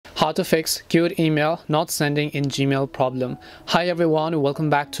How to fix cute email not sending in Gmail problem. Hi everyone, welcome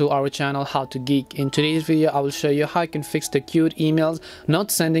back to our channel How to Geek. In today's video I will show you how you can fix the cute emails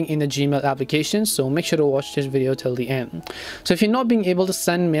not sending in the Gmail application, so make sure to watch this video till the end. So if you're not being able to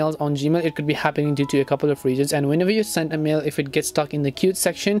send mails on Gmail, it could be happening due to a couple of reasons, and whenever you send a mail, if it gets stuck in the cute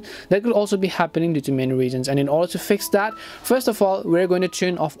section, that could also be happening due to many reasons. And in order to fix that, first of all, we're going to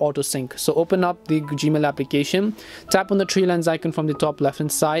turn off auto sync. So open up the Gmail application, tap on the three lines icon from the top left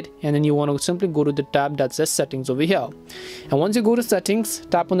hand side, and then you want to simply go to the tab that says settings over here. And once you go to settings,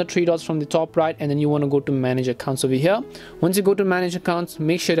 tap on the three dots from the top right, and then you want to go to manage accounts over here. Once you go to manage accounts,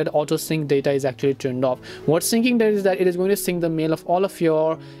 make sure that auto sync data is actually turned off. What syncing does is that it is going to sync the mail of all of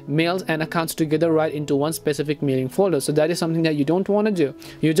your mails and accounts together right into one specific mailing folder. So that is something that you don't want to do.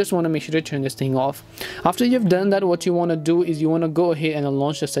 You just want to make sure to turn this thing off. After you've done that, what you want to do is you want to go ahead and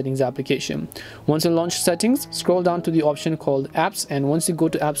launch the settings application. Once you launch settings, scroll down to the option called apps, and once you go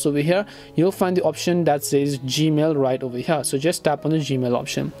to apps over here, you'll find the option that says Gmail right over here. So just tap on the Gmail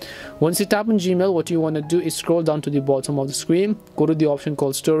option. Once you tap on Gmail, what you want to do is scroll down to the bottom of the screen, go to the option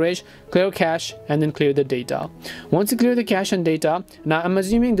called storage, clear cache, and then clear the data. Once you clear the cache and data, now I'm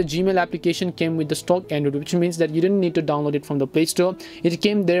assuming the Gmail application came with the stock Android, which means that you didn't need to download it from the Play Store. It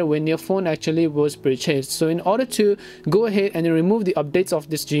came there when your phone actually was purchased. So in order to go ahead and remove the updates of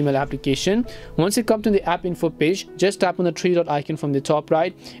this Gmail application, once you come to the app info page, just tap on the three dot icon from the top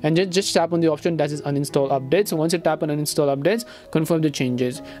right, and just tap on the option that is uninstall updates. So once you tap on uninstall updates, confirm the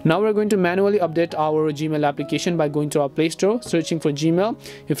changes. Now we're going to manually update our Gmail application by going to our Play Store, searching for Gmail.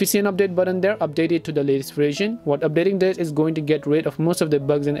 If you see an update button there, update it to the latest version. What updating does is going to get rid of most of the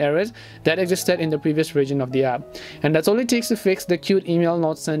bugs and errors that existed in the previous version of the app. And that's all it takes to fix the cute email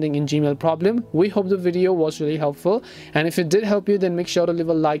not sending in Gmail problem. We hope the video was really helpful, and if it did help you, then make sure to leave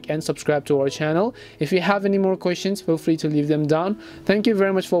a like and subscribe to our channel. If you have any more questions, feel free to leave them down. Thank you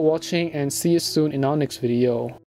very much for watching, and see you soon in our next video.